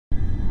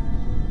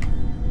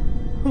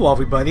Hello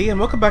everybody, and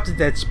welcome back to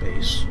Dead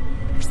Space.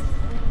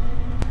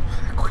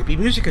 Creepy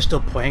music is still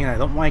playing and I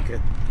don't like it.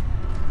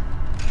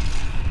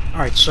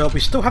 Alright, so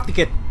we still have to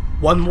get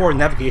one more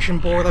navigation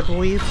board, I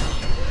believe,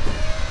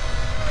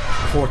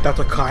 before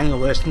Dr. Kine will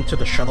listen to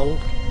the shuttle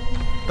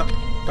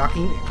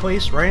docking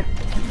place, right?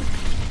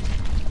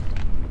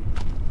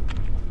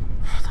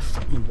 The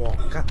fucking wall,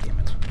 god damn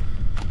it.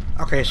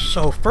 Okay,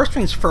 so first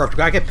things first, we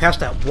gotta get past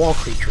that wall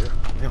creature.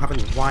 We don't have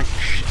any wine.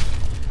 Shit.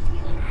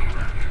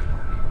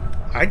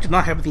 I did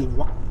not have any.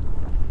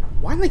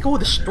 Why didn't they go to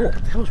the store?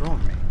 What the hell is wrong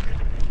with me?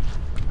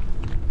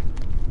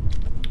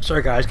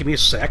 Sorry guys, give me a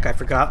sec. I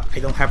forgot I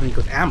don't have any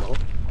good ammo.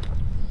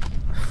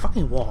 A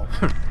fucking wall.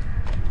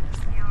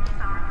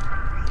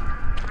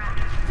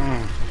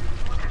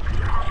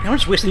 I'm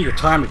just wasting your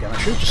time again. I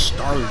should have just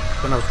started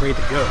when I was ready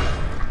to go.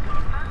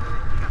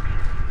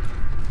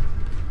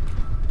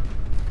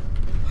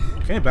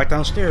 Okay, back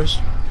downstairs.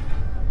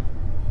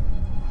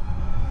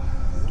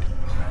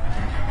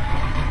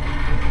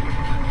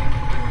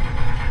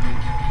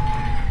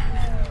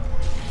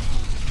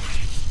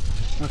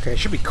 Okay, it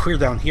should be clear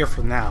down here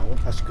for now.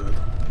 That's good.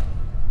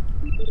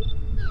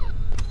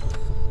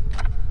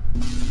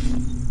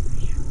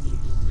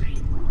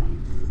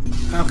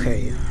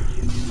 Okay.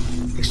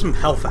 Take some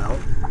health out.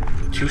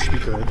 2 should be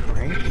good,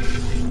 right?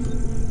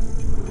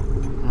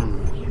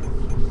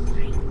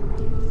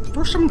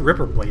 Store some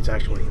Ripper Blades,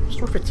 actually.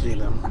 Store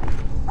 15 of them.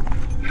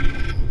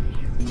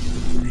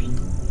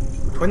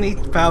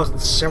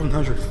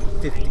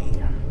 28,750.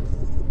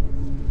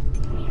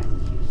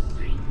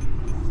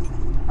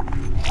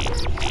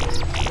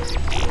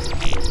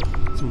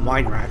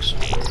 Wine racks.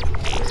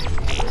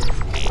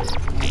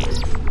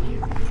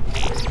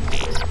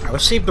 Alright,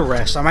 let's save the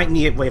rest. I might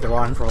need it later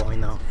on for all I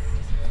know.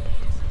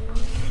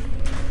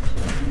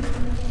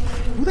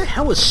 Who the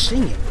hell is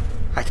singing?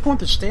 I don't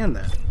understand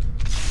that.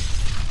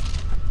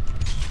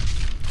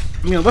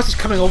 I mean, unless it's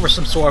coming over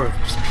some sort of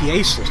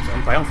PA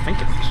system, but I don't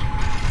think it is.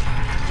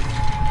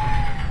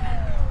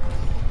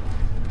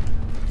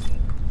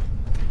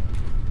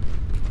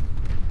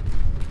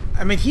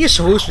 I mean, he is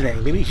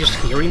hallucinating. Maybe he's just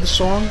hearing the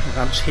song, and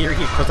I'm just hearing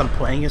it because I'm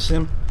playing as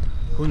him.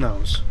 Who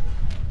knows?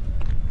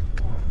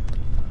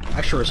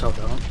 I sure as hell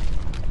don't.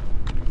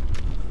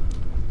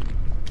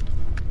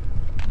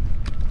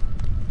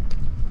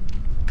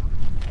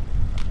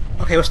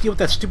 Okay, let's deal with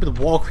that stupid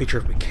wall creature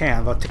if we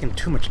can, without taking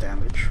too much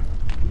damage.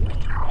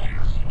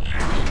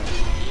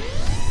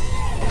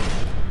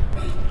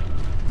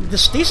 The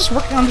stasis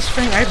working on this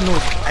thing? I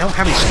don't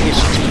have any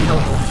stasis.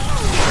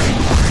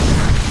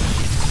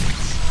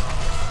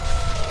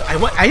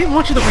 I didn't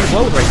want you to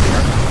reload right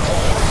there.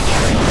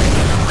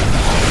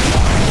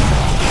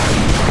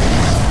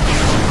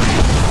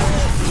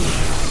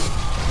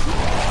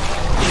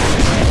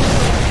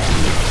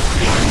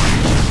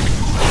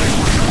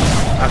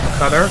 Not the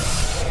cutter.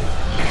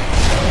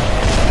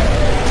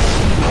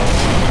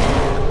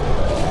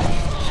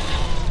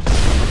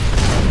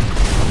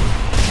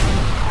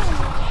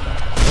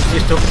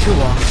 This took too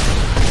long.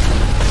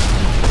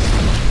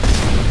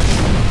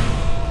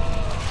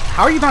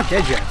 How are you not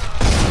dead yet?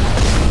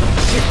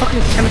 How many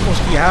fucking tentacles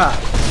do you have?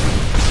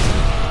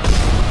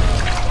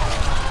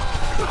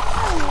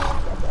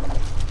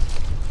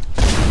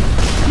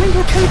 How many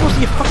more tentacles do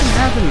you fucking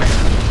have in there?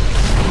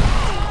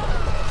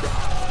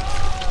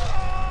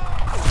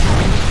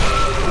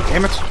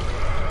 Damn it.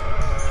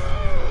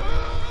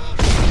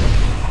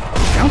 I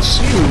don't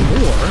see any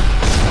more.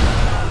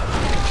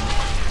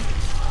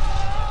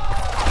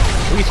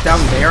 Maybe it's down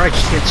there, I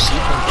just can't see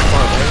from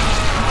far away.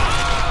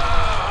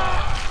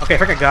 Okay, I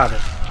think I got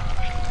it.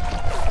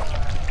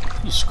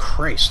 Jesus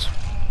Christ.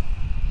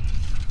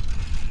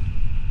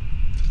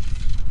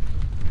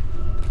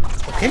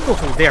 I can't go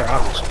through there,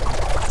 obviously.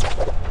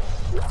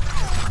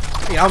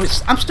 Yeah,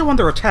 I'm still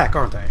under attack,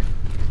 aren't I?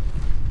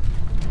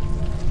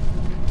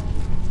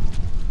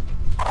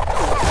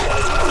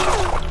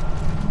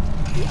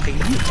 Okay,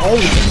 you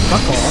always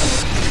fuck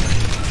off.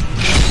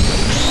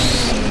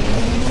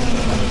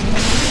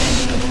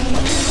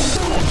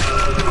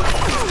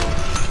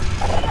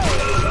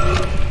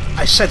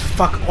 I said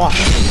fuck off.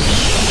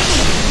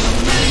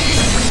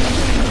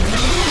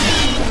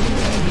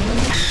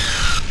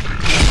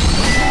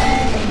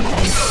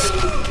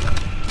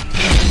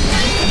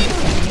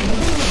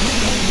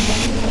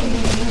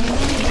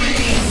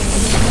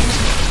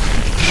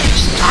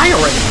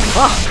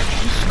 Fuck!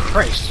 Jesus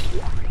Christ.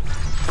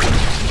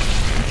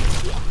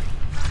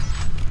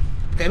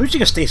 Okay, I'm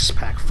using a stasis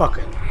pack. Fuck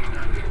it.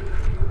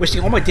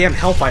 Wasting all my damn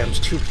health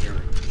items too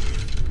here.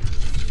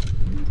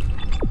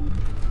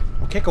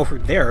 I can't go through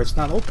there, it's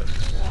not open.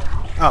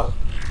 Oh.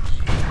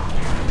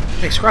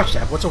 Hey, scratch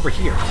that. What's over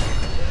here?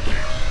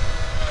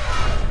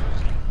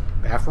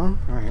 Bathroom?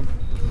 Alright.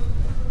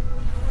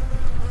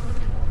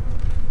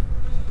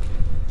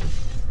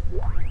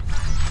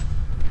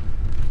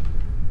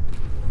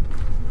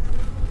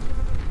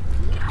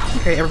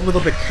 Okay, every little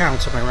bit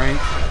counts, am I right?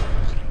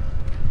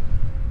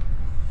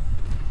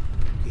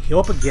 Heal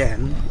up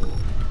again.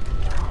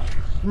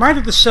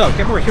 Reminder to self,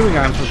 get more healing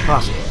items when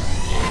possible.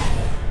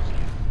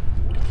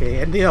 Okay,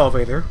 in the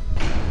elevator.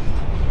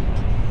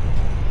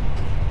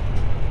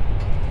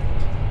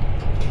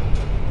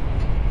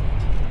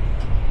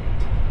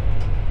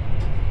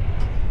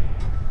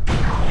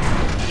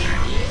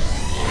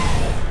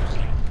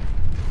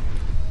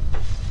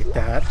 Get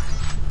that.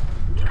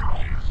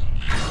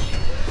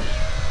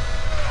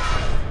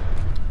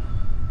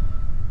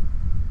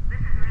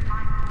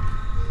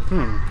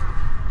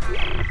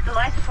 The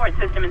life support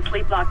system in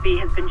Sleep Block B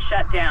has been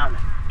shut down.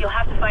 You'll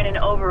have to find an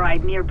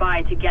override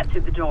nearby to get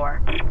through the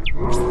door.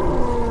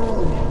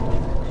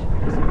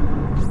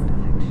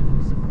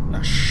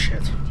 Oh,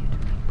 shit.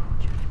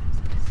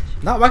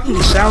 Not liking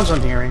the sounds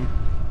I'm hearing.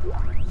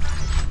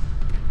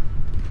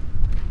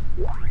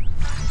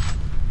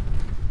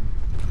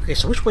 Okay,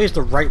 so which way is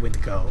the right way to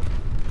go?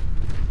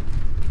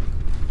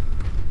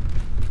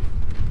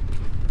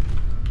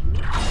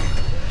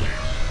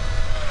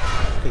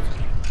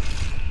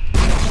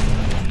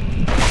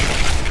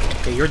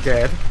 Okay, you're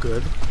dead.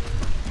 Good.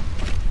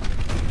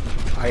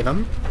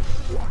 Item.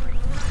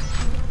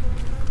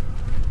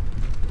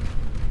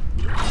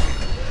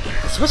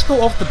 So let's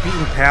go off the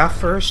beaten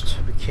path first,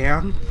 if we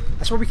can.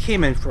 That's where we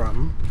came in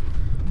from.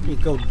 We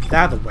go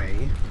that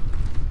way.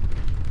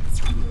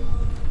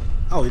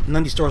 Oh, none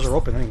of these doors are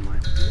open anyway.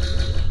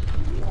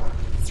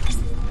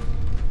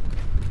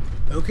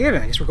 Okay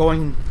then, I guess we're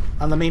going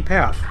on the main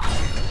path.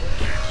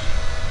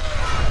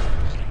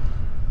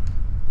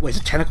 Wait, is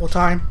it tentacle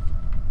time?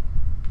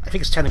 I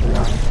think it's tentacle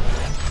time.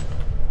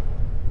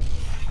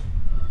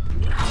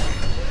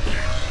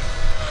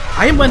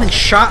 I am running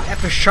shot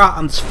after shot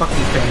on this fucking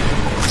thing.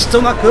 It's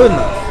still not good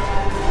enough.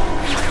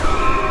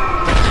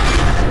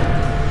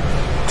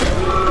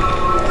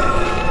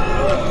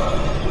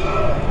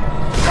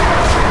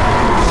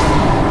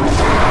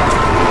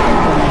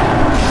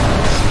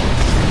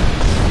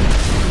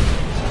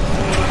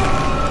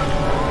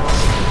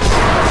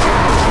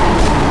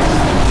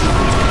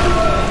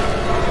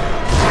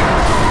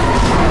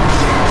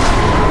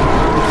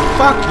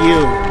 Fuck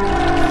you.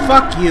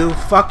 Fuck you,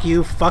 fuck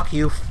you, fuck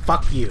you,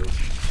 fuck you.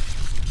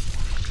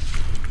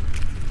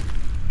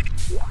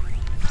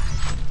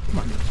 Oh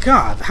my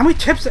god, how many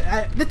attempts?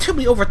 That took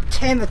me over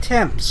 10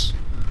 attempts.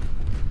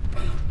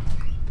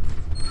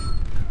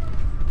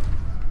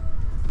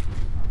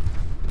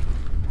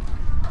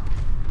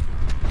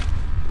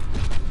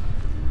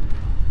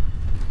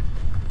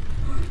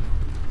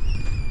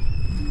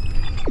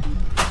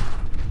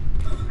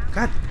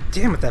 God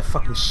damn it, that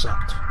fucking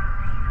sucked.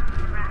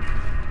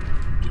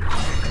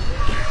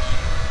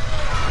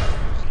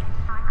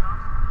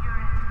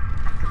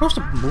 Am I supposed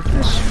to move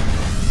this?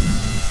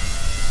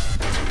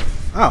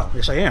 Oh,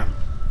 yes I am.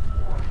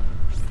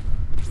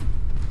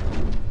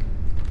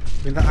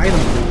 Give me the item,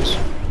 please.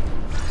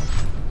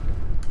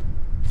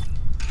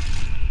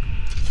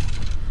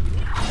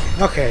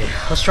 Okay,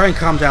 let's try and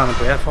calm down a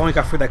bit. I've only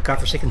got through that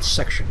godforsaken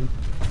section.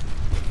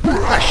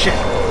 Ah, shit!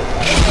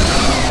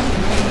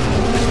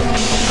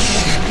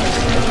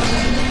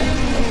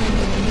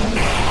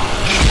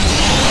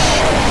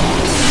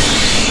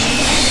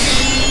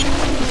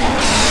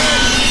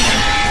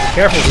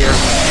 Careful here.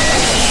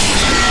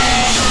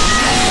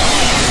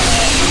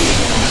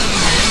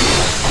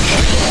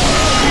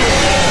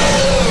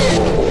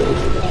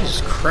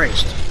 Jesus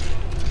Christ.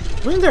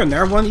 Wasn't there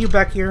another one of you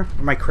back here? Or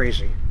am I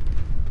crazy?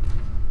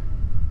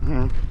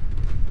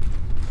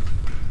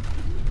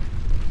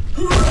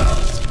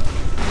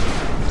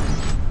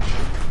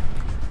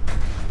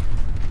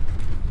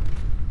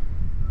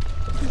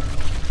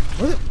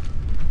 What?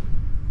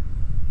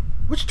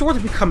 Which door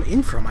did we come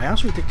in from? I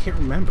honestly can't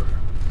remember.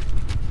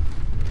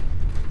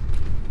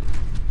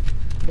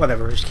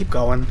 Whatever, just keep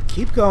going.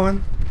 Keep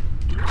going.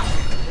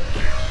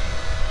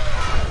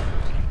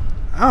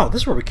 Oh,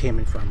 this is where we came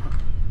in from.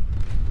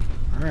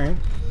 Alright.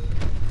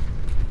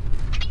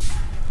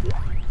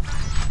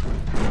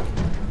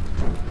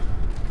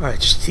 Alright,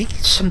 just take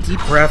some deep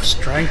breaths,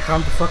 try and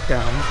calm the fuck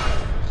down.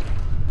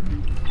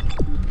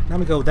 Now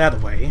we go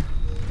that way.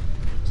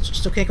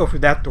 Still can't go through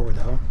that door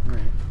though.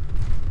 Alright.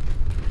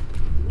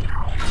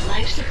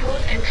 Life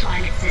support and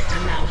climate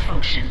system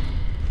malfunction.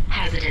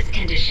 Hazardous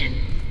condition.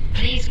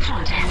 Please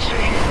can't enter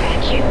in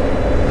vacuum.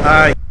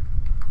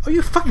 Are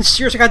you fucking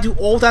serious? I gotta do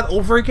all that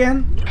over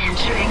again?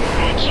 Entering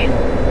vacuum.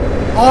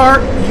 Are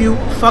you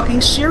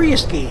fucking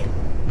serious, game?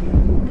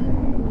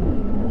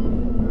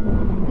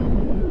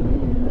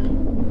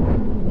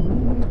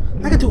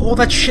 I gotta do all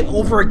that shit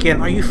over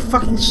again. Are you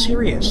fucking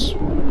serious?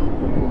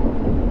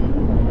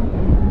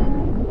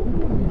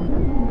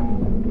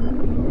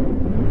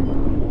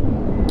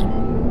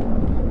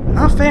 I'm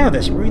not a fan of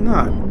this, I'm really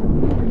not.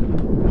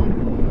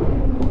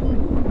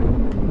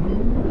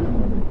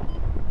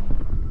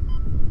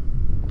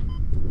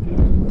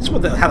 This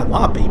one had a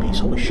lot of babies,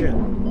 holy shit.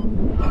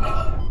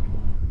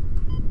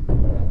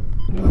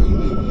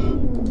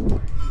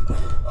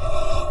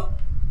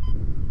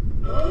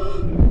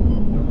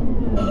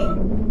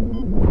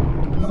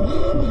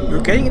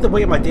 You're getting in the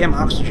way of my damn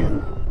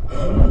oxygen.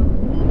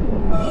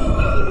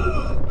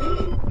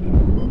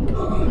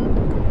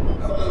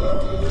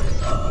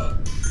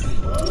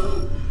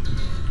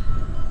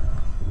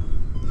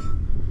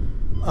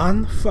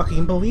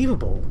 unfucking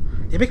believable.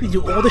 They make me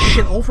do all this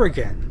shit over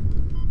again.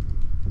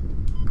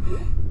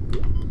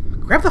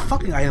 Grab the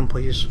fucking item,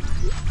 please.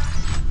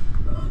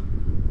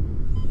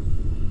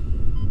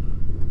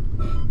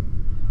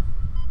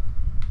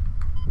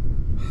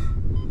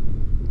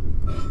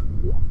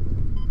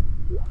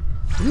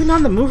 We're not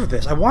in the mood for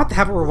this. I want to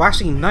have a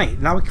relaxing night.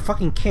 Now we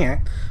fucking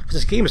can't, because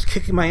this game is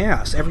kicking my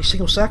ass every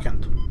single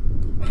second.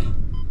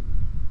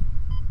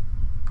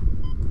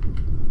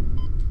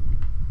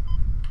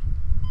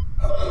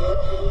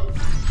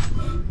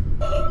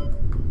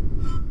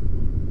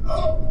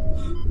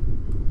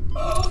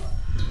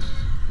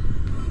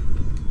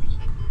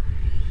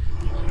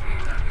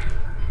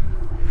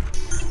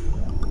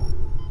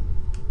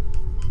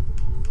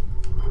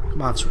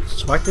 Come on, sweet.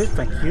 Select it.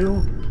 Thank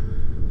you.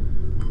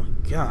 Oh my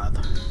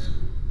god.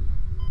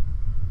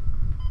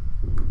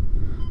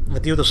 I'm gonna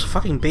deal with those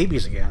fucking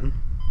babies again.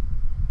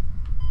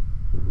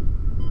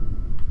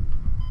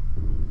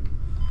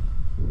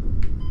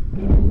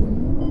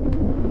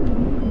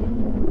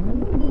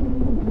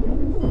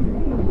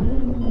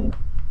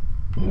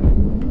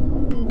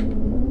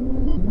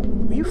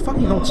 Will you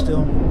fucking hold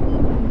still?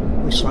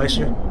 Let me slice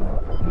you.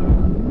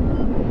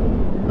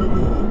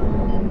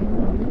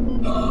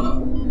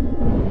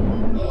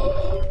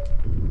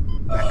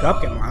 Back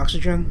up, get more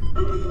oxygen.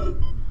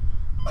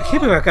 I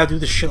can't believe I gotta do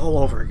this shit all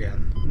over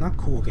again. Not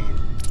cool, game.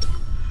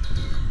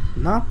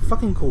 Not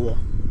fucking cool.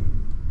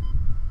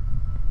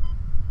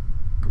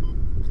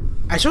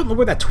 I just don't know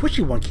where that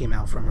twitchy one came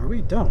out from. I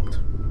really don't.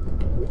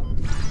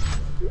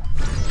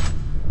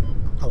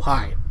 Oh,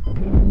 hi.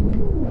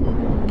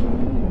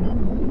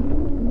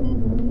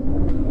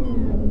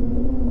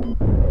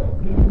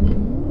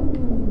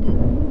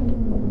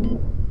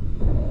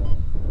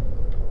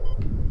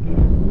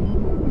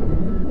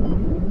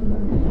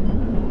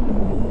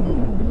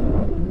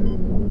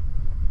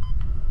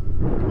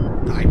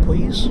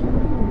 Please?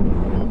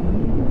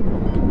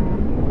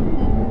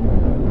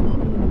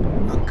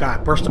 Oh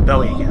god, burst the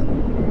belly again.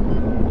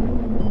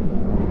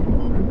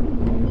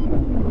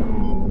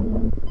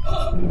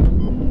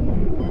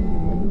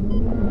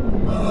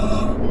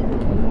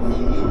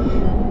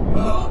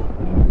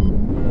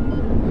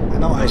 I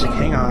know, Isaac,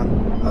 hang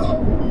on.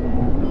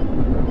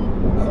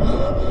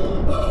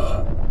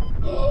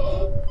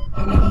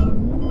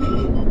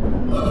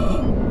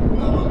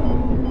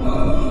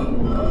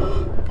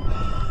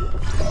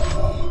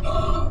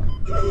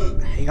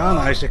 Hang on,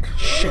 Isaac.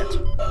 Shit.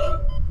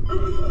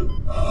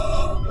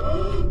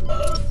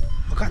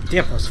 Oh god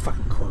damn, that was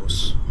fucking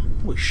close.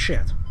 Holy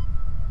shit.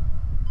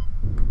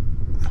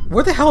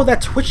 Where the hell did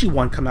that twitchy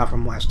one come out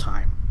from last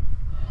time?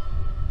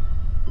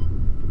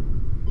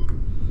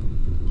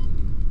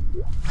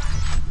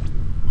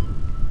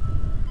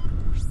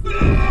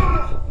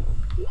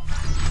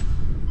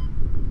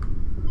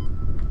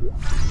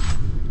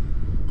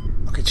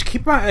 Okay, just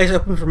keep my eyes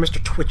open for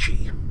Mr.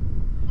 Twitchy.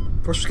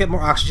 First, let's get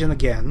more oxygen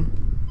again.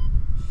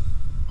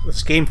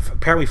 This game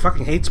apparently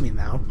fucking hates me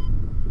now.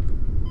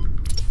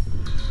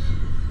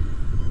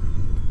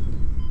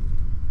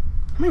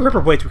 How many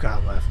ripper blades we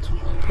got left?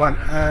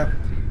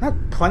 Not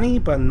plenty,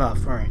 but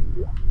enough. Alright.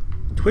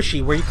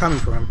 Twitchy, where are you coming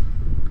from?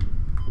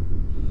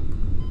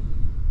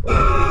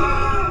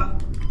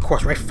 Of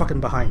course, right fucking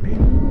behind me.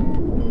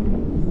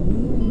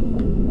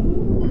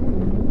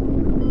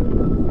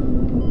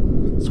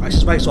 Slice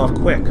his legs off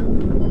quick.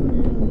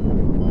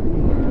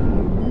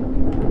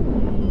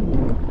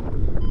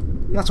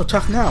 Not so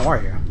tough now,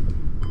 are you?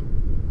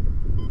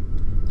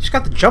 Just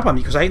got the jump on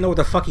me because I didn't know where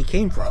the fuck he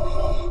came from.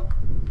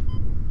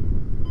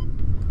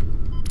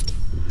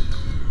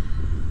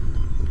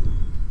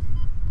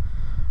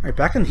 Alright,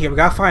 back in here, we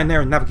gotta find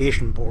their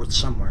navigation board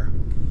somewhere.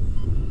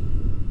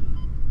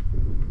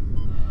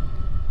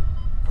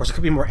 Of course, there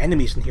could be more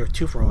enemies in here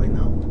too, for all I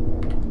know.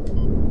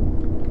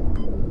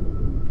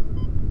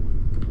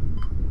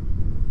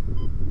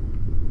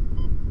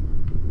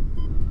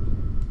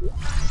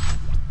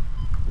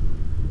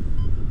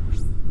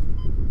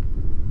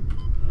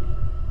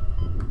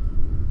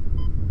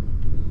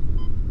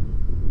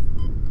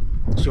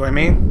 See what I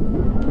mean?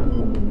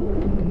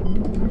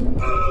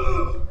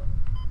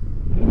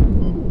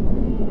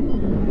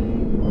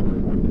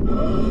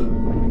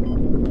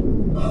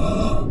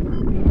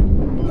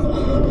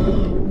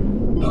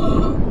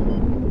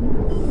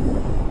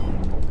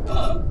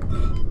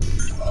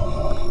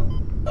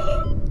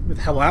 Get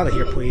the hell out of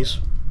here, please.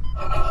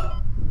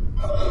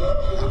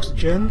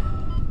 Oxygen.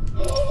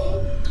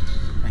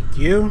 Thank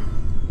you.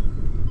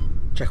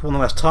 Check one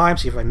last time,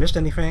 see if I missed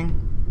anything.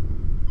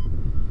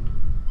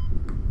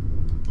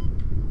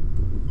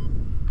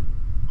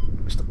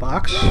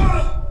 Box.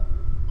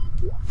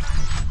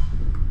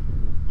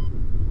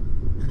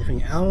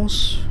 Anything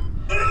else?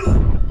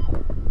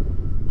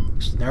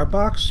 Snare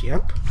box?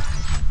 Yep.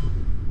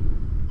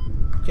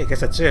 Okay, I guess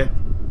that's it.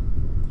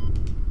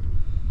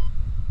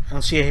 I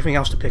don't see anything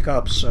else to pick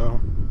up, so...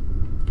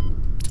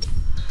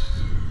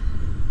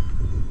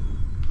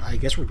 I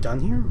guess we're done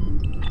here?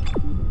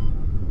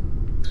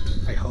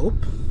 I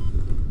hope.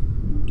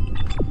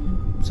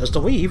 It says to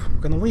leave.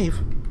 We're gonna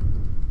leave.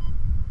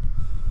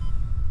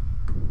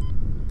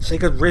 Say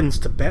good riddance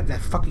to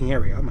that fucking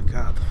area. Oh my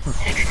god.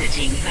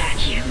 Exiting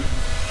vacuum.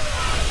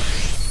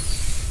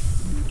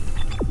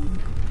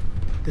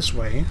 This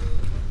way.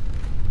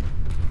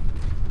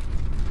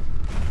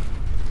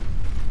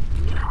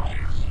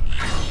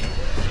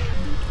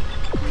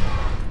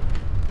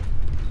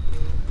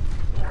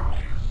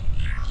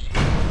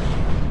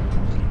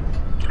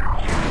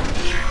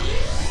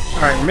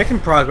 Alright, we're making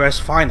progress,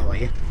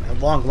 finally. At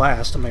long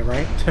last, am I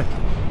right?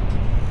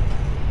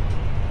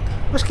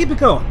 Let's keep it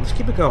going, let's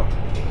keep it going.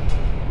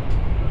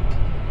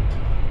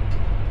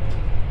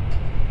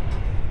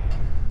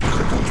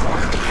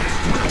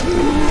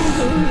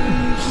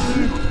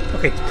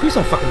 Okay, please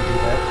don't fucking do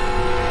that.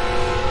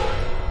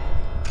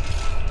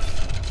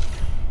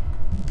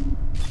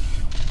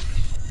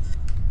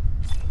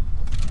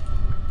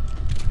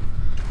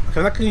 Okay,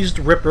 I'm not gonna use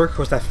the Ripper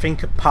because that thing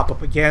could pop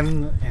up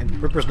again,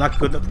 and Ripper's not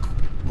good at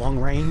long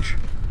range.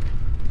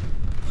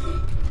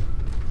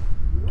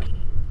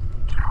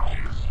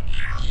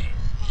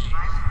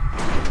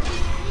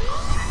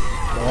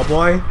 Oh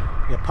boy,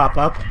 you pop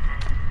up.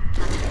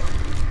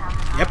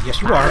 Yep,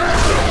 yes you are.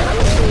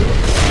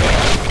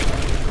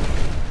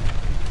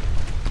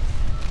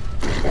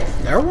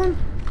 There one?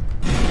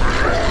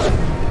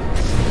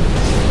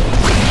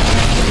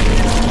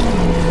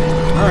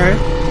 Alright.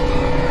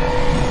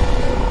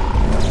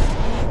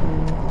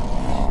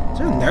 Is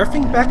there a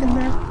nerfing back in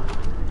there?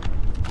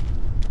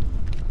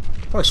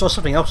 Probably saw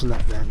something else in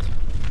that vent.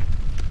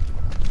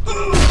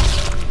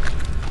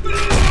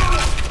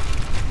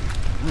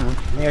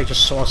 Maybe I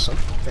just saw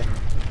something.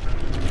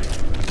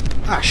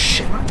 Ah,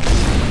 shit.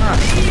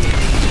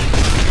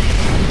 Ah.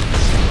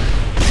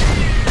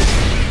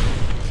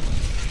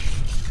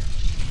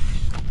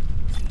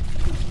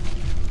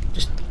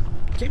 Just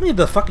get me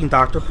the fucking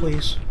doctor,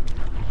 please.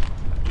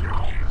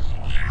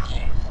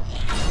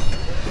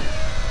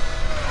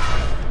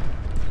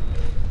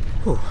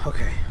 Whew,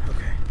 okay,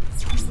 okay.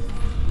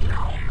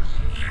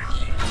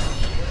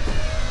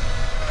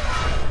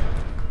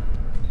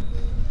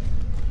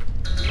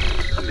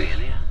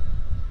 Amelia?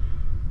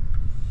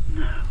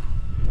 No.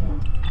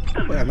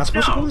 Wait, I'm not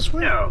supposed to go this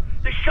way? No,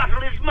 the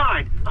shuttle is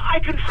mine. I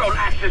control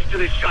access to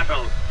this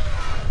shuttle.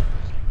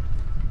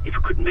 If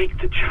I could make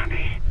the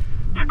journey,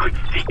 I could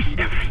fix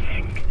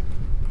everything.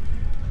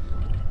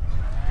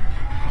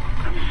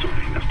 I'm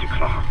sorry, Mr.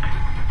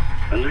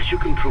 Clarke. Unless you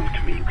can prove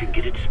to me you can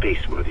get it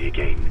space-worthy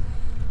again,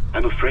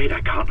 I'm afraid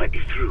I can't let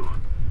you through.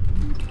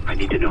 I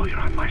need to know you're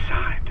on my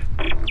side.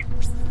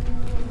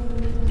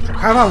 I'm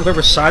kind of on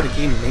whatever side the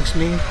game makes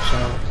me, so...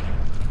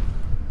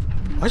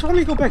 Why does it want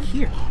me to go back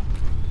here?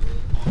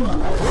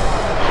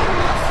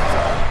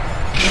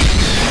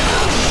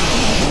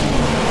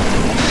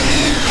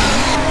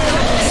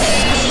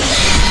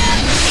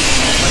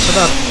 Mess it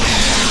up.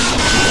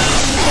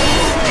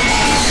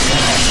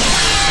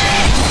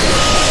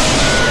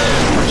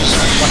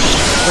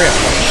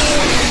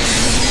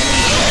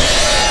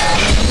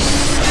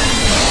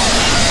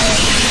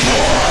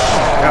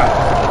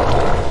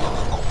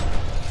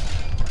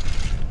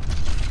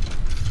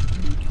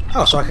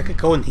 Oh, so I could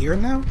go in here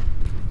now?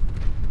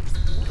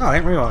 Oh, I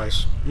didn't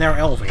realize. Narrow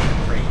elevator.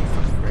 Great,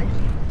 fucking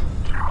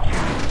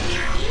great.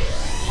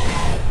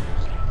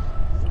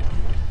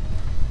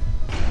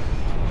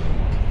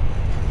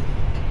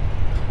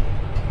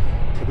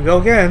 Here we go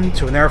again,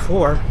 to an air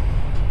floor.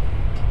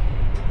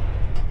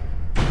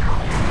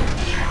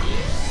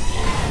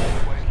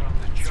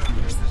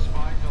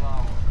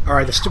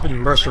 Alright, the stupid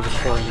Mercer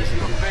recording is in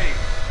here.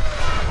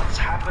 What's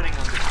happening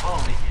on the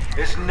colony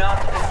is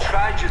not a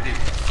tragedy.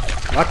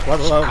 What? Wait.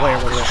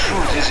 The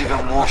truth is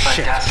even more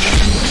fantastic.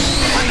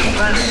 When the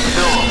planet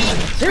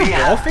fills, Is there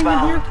a wall thing in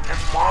here?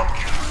 a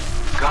marker.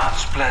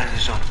 God's plan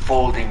is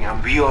unfolding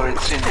and we are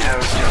its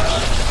inheritors.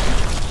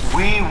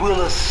 We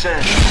will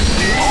ascend.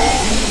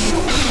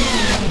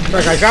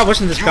 Alright guys, I gotta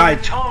listen to this guy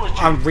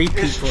on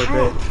repeat for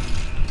a bit.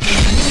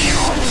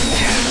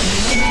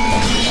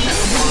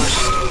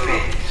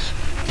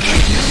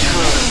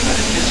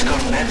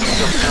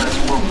 Methods of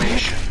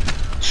transformation.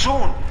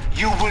 Soon,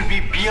 you will be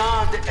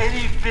beyond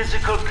any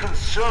physical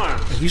concern.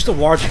 Use the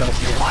large belt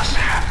You here. must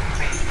have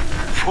me,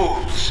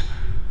 fools.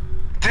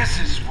 This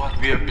is what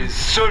we have been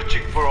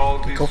searching for all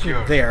these Go from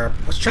years. there.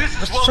 Let's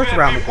This is what search we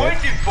around a have been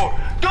bit. waiting for.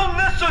 Don't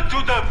listen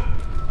to them.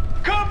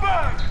 Come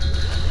back.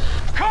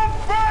 Come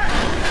back.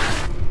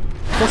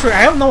 Fortunately,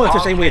 I don't know if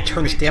there's any way to How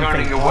turn this can you damn be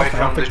thing turning away off. I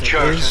don't from the think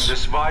there church in is.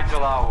 this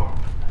vital hour?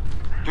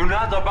 Do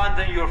not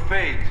abandon your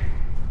faith.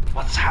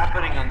 What's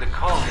happening on the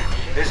colony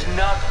is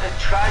not a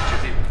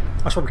tragedy.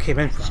 That's where we came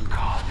in from.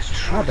 God, this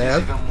truth Not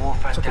bad. is even more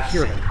It's over fantastic.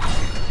 here then.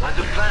 On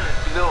the planet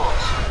below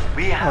us,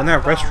 we have Oh, now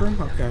found restroom?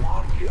 Okay. a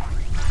marker.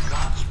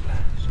 God's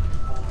plan is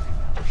unfolding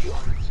and we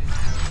are its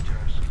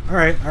inheritors.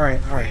 Alright.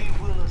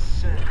 We will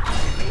ascend. We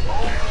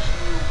always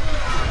knew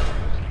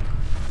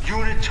we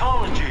would.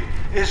 Unitology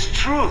is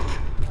truth.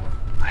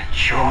 And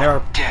there your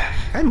are- death.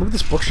 Can I move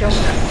this bookshelf?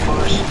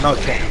 First No, it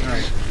can't. phase.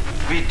 Alright.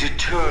 Be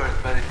deterred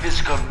by the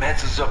physical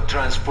methods of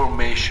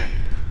transformation.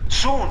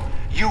 Soon,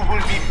 you will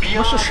be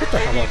beyond shut the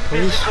hell any up,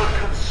 please. physical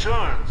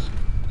concerns.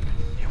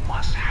 You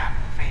must have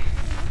faith.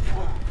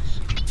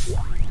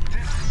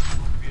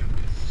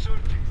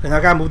 And I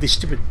gotta move these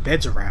stupid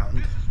beds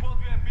around.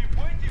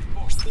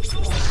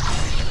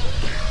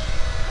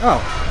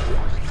 Oh.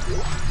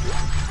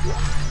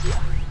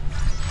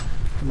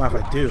 Don't mind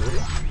if I do.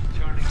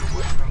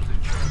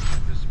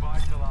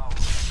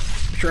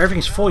 I'm sure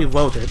everything's fully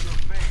loaded.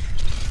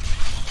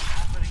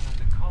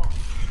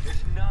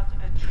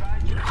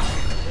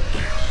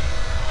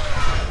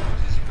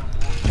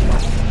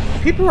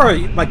 People are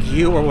like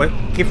you or what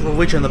give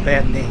religion a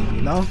bad name,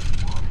 you know?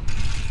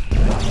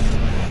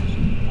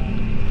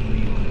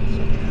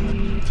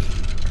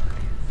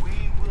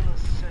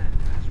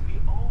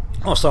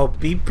 Also,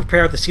 be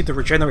prepared to see the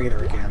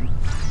regenerator again.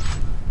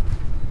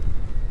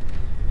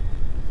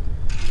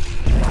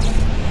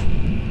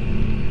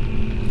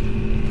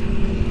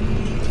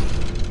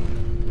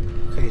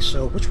 Okay,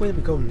 so which way do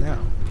we go now?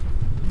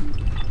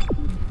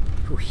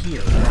 Through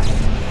here.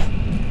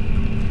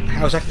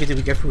 How exactly did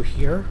we get through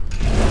here?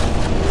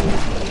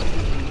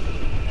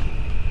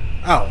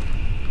 Oh.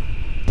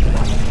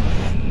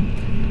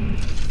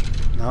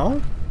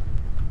 No?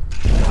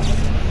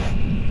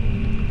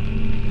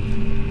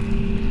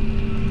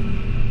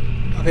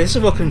 Okay, this is a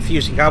little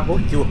confusing. Gotta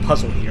do a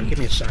puzzle here. Give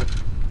me a sec.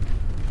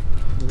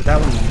 Move that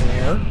one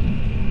there.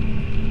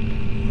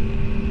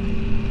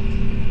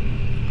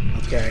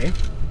 Okay.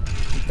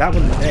 That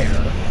one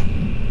there.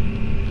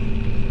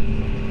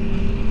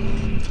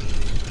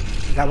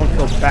 That one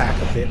goes back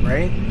a bit,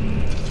 right?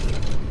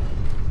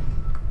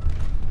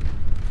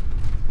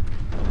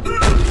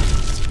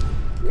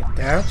 Get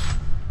that.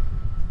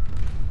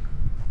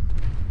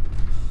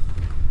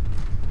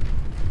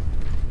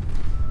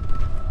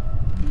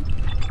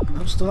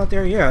 I'm still not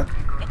there yet.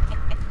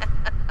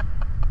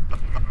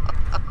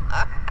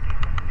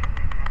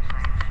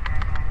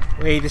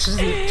 Wait, this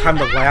isn't the time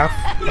to laugh.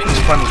 It's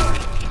funny.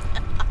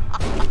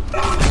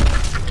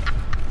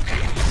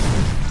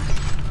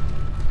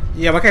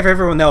 Yeah, like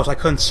everyone else, I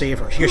couldn't save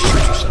her. She just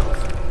shoots herself.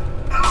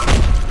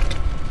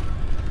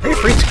 Are you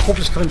afraid the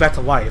corpse is coming back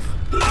to life?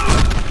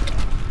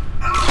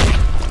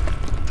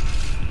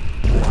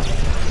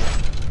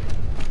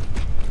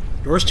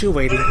 Yours too,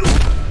 lady.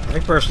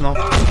 Nothing personal.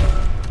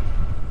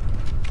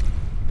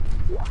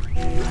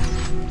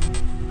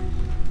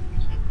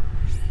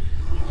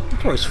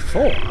 Inventory's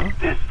full, huh?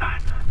 This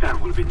time, there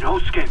will be no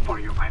escape for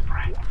you, my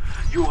friend.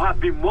 You have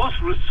been most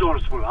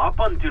resourceful up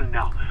until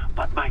now,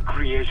 but my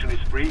creation is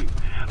free.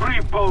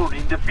 Reborn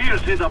in the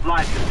fiercest of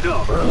life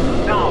itself.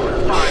 Now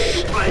it's time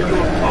to play your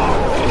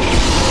part.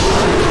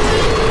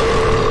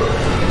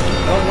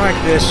 Don't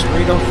like this.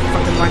 We don't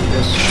fucking like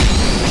this.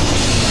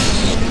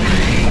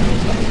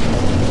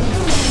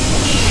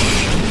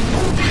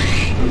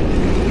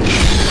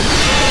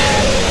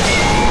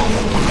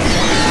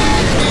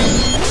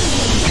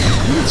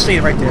 You can stay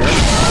right there.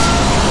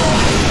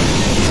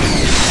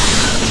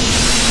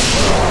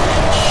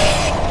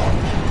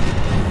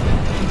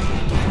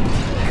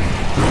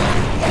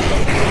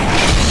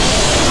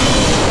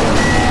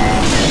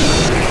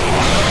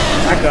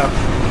 Back up.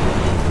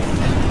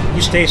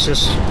 You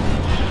stasis.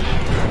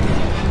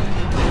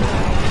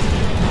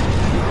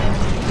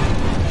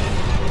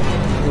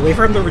 Wait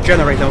for him to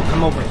regenerate, though.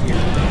 Come over here.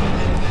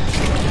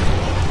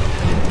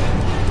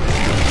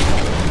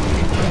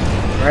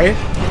 Right?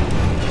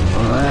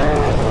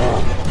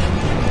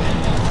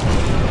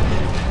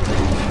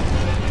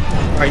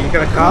 Are you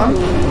gonna come?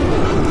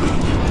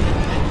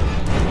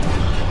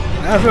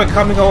 As we're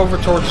coming over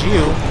towards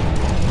you.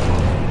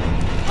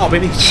 Oh,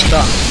 maybe he's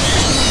stuck.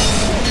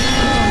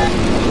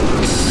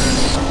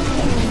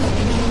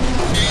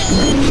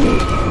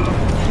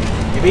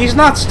 Maybe he's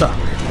not stuck.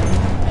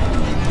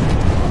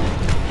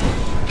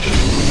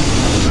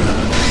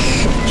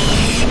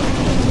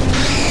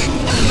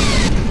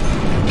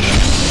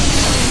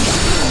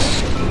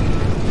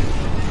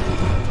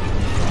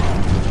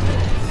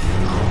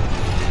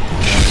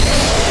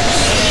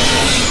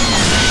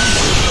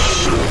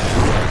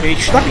 Okay,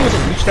 should not be able to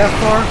reach that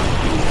far.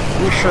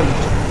 We shouldn't.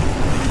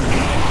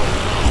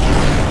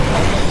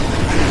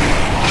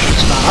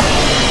 Stop.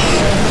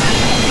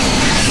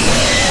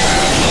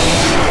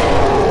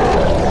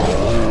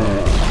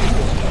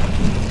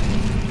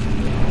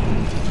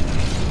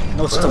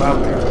 No, it's still out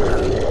there.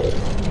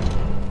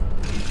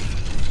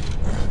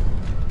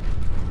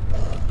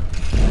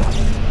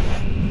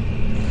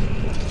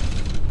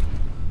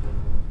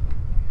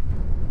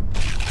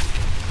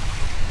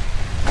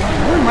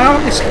 Well,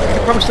 they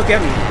can probably still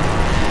get me.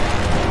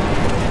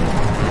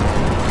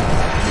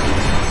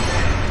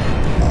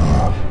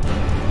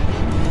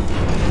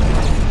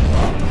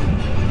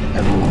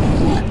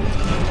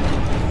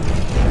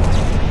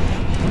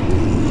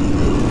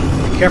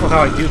 Be careful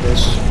how I do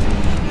this.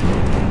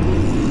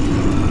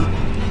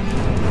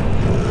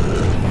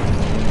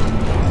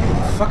 Get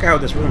the fuck out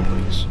of this room,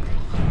 please.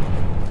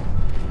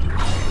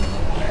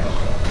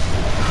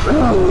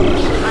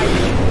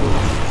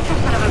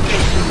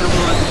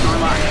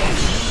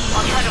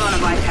 I'll try to run a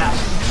bypass.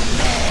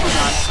 Hold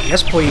on.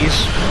 Yes, please.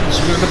 The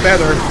sooner the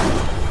better.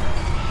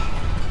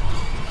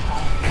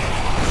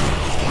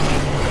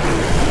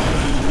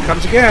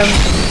 Comes again.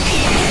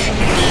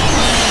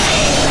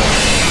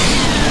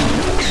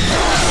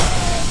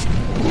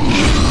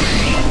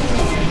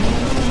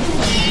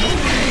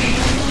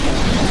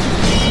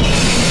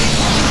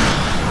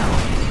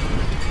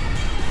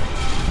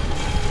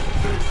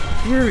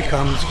 Here he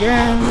comes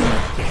again.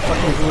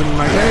 Fucking ruining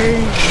my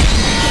day.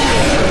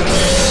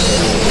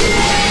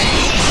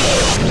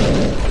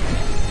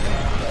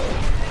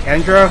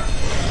 Kendra.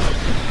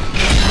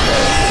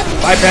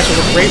 Bypass will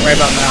look great right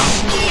about now.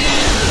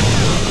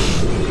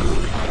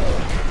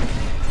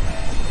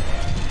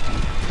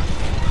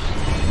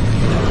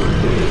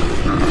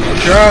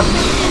 Kendra.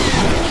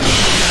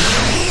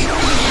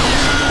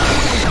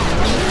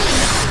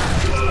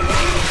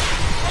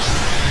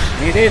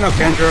 Any day now,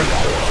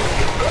 Kendra.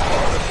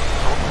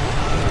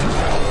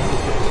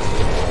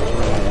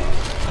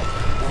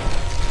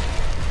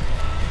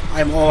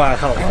 I'm all out of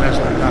health. That's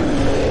not enough.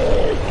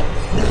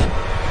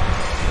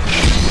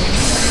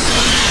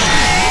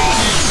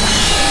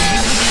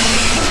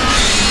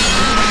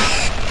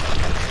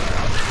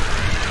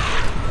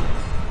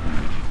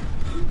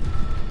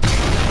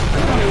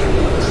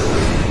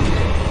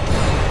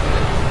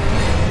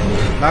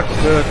 Not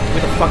good.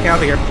 Get the fuck out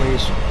of here,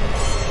 please.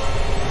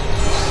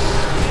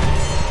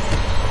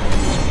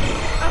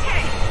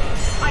 Okay,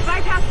 I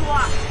bypassed the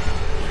lock.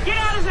 Get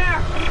out of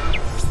there!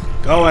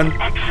 Going.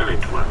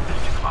 Excellent work,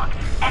 Mr. Clarke.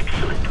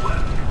 Excellent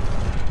work.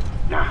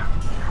 Now,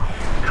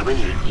 come and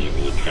meet me in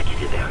the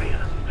executive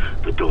area.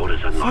 The door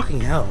is unlocked.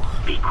 Fucking hell.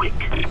 Be quick.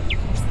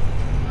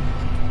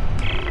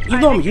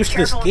 Even though I'm used to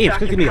this game, it's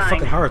gonna give me a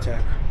fucking heart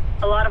attack.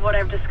 A lot of what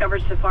I've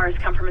discovered so far has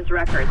come from his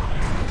records.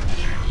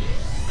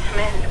 The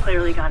man has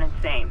clearly gone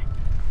insane.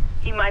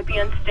 He might be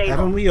unstable.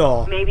 Haven't we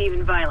all? Maybe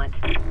even violent.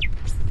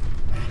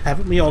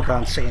 Haven't we all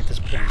gone insane at this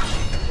point?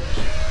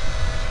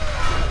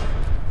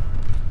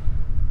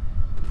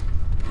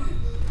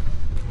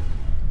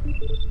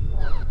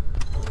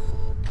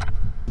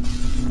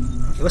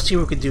 Okay, let's see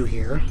what we can do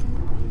here.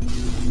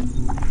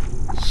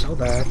 Sell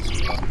that.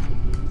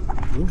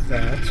 Move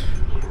that.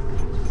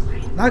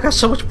 Now I got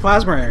so much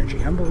plasma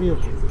energy.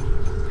 Unbelievable.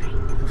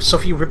 I have so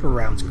few ripper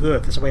rounds.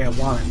 Good. That's the way I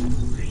want it.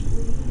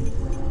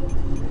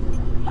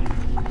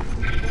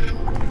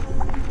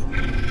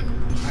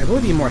 I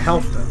really need more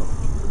health, though.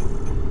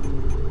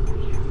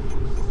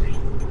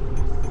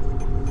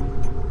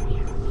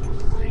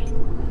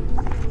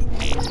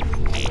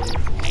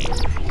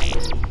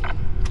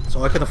 That's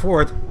all I can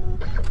afford.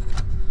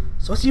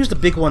 So let's use the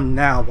big one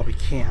now while we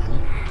can.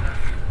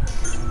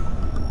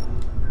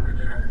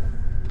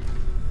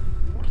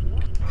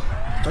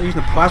 Start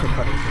using the plasma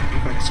cutter.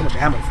 You've got so much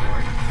ammo for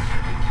it.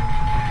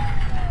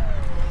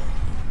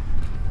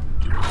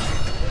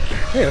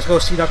 Hey, let's go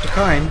see Dr.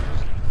 Kine.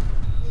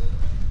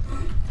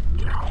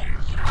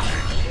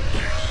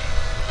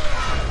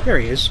 There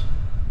he is.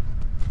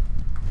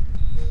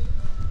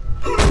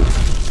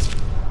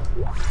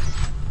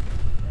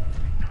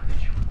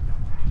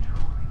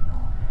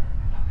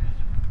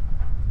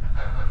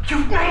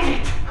 You've made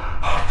it!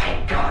 Oh,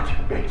 thank God you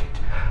made it.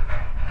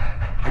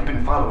 I've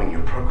been following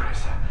your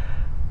progress.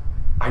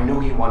 I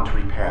know you want to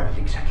repair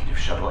the executive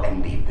shuttle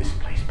and leave this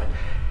place, but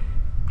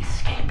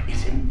escape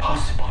is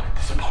impossible at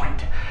this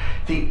point.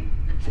 The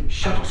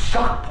shuttle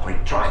shock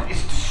point drive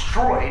is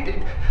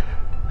destroyed.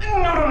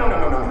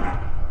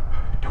 No.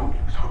 Don't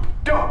lose hope.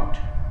 Don't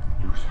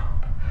lose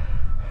hope.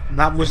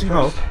 Not losing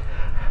hope.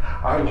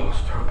 I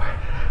lost hope.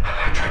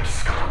 I tried to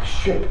scuttle the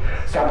ship,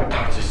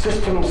 sabotage the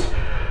systems.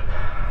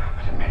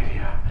 But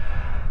Amelia,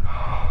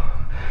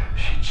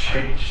 she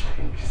changed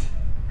things.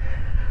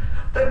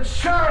 The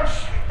church,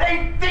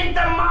 they think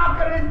the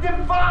marker is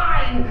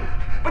divine,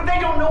 but they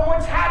don't know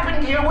what's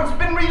happened here, what's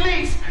been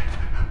released.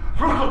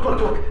 Look.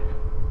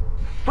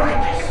 Look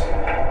at this.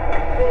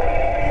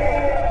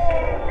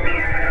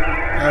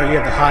 Oh, you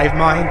have the Hive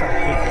Mind? I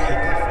hate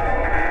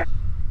that.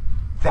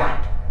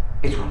 That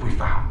is what we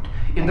found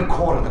in the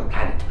core of the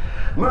planet.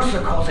 Mercer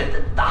calls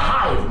it the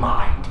Hive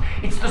Mind.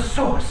 It's the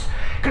source,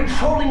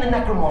 controlling the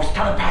necromorphs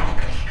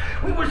telepathically.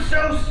 We were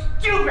so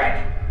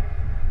stupid!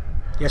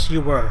 Yes,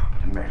 you were.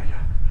 But Amelia,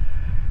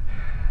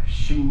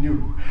 she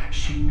knew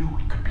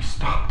it could be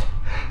stopped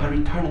by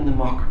returning the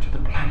marker to the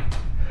planet.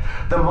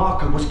 The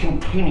marker was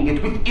containing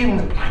it within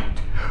the planet.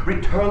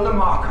 Return the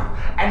marker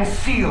and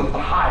seal the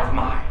Hive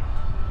Mind.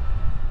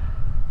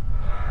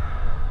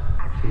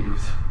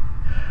 Please.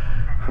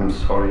 I'm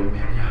sorry,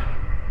 Amelia.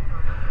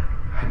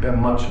 I bear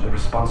much of the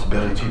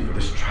responsibility for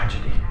this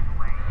tragedy.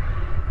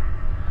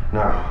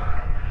 Now,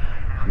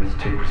 I must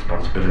take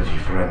responsibility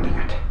for ending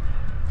it.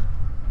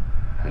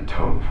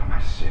 Atone for my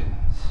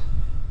sins.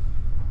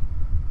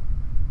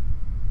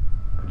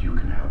 But you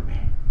can help me.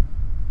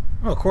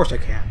 Oh, of course I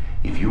can.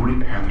 If you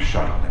repair the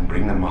shuttle and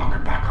bring the marker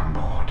back on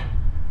board,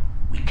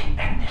 we can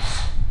end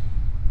this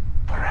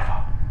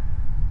forever.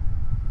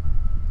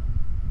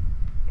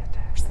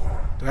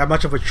 Do I have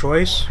much of a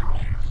choice?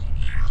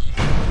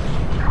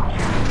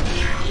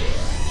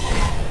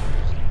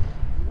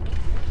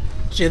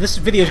 So yeah, this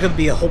video is going to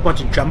be a whole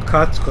bunch of jump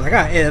cuts, because I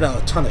got to edit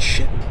out a ton of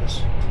shit in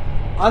this.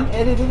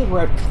 Unedited,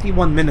 we're at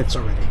 51 minutes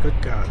already. Good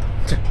God.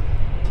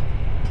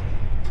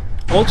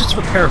 All just to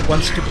repair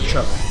one stupid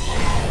shuttle.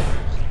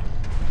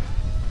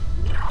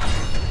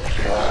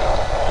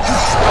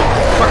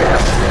 Fuck it.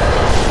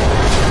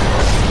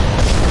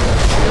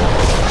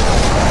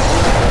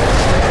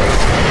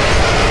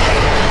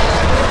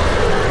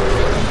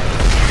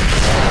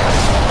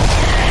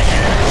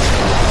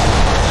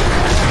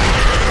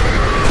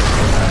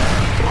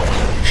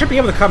 be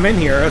able to come in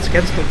here. That's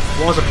against the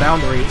laws of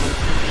boundary.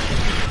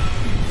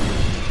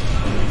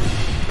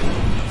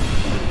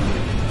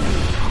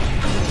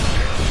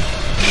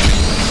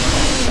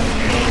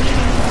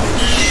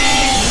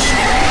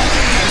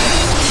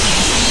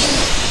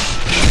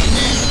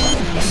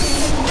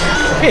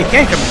 Okay,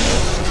 can't come in.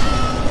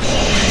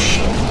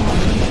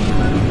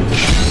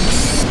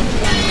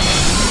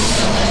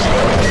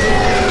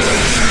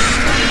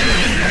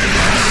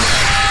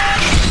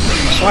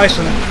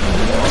 Slicing.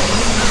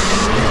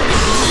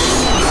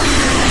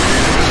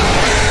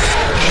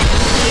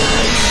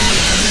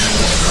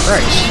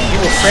 Christ,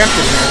 people cramped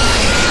in there.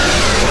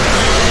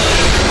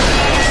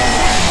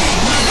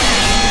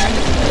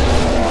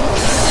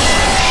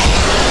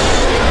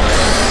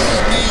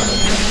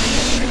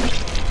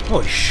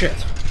 Holy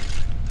shit.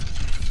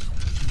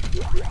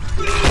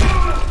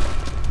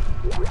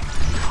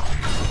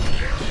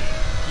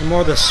 Any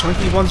more of the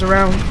swanky ones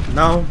around?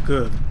 No?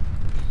 Good.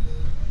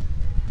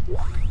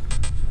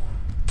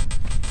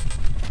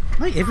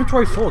 My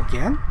inventory full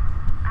again?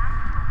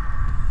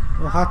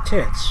 Well, hot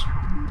tits.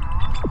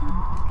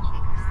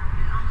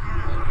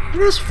 It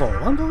is full.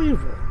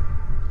 Unbelievable.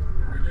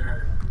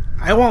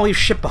 I don't want to leave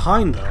shit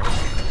behind, though.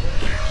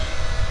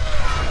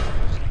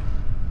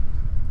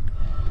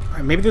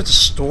 Alright, maybe there's a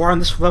store on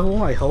this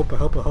level? I hope.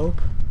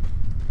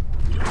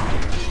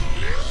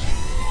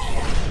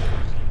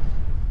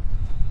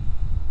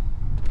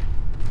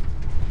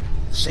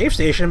 Save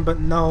station, but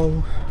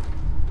no...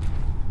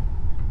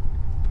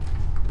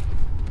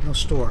 no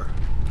store.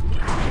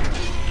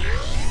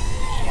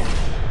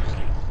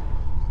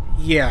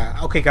 Yeah,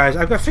 okay guys,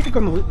 I think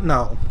I'm gonna...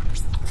 no.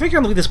 I think I'm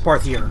gonna leave this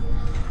part here.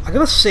 I'm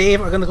gonna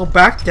save, I'm gonna go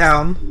back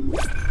down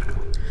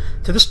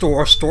to the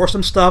store, store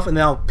some stuff, and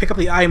then I'll pick up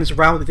the items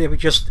around that we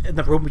just... in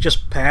the room we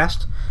just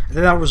passed, and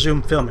then I'll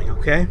resume filming,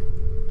 okay?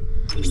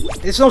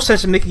 There's no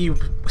sense in making you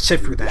sit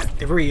through that.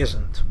 There really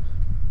isn't.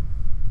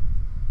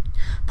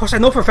 Plus, I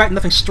know for a fact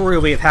nothing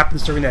story-related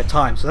happens during that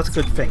time, so that's a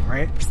good thing,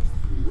 right?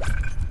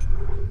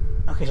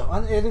 Okay, so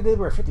unedited,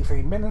 we're at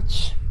 53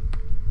 minutes.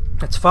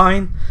 That's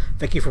fine.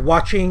 Thank you for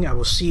watching. I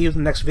will see you in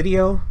the next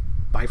video.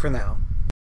 Bye for now.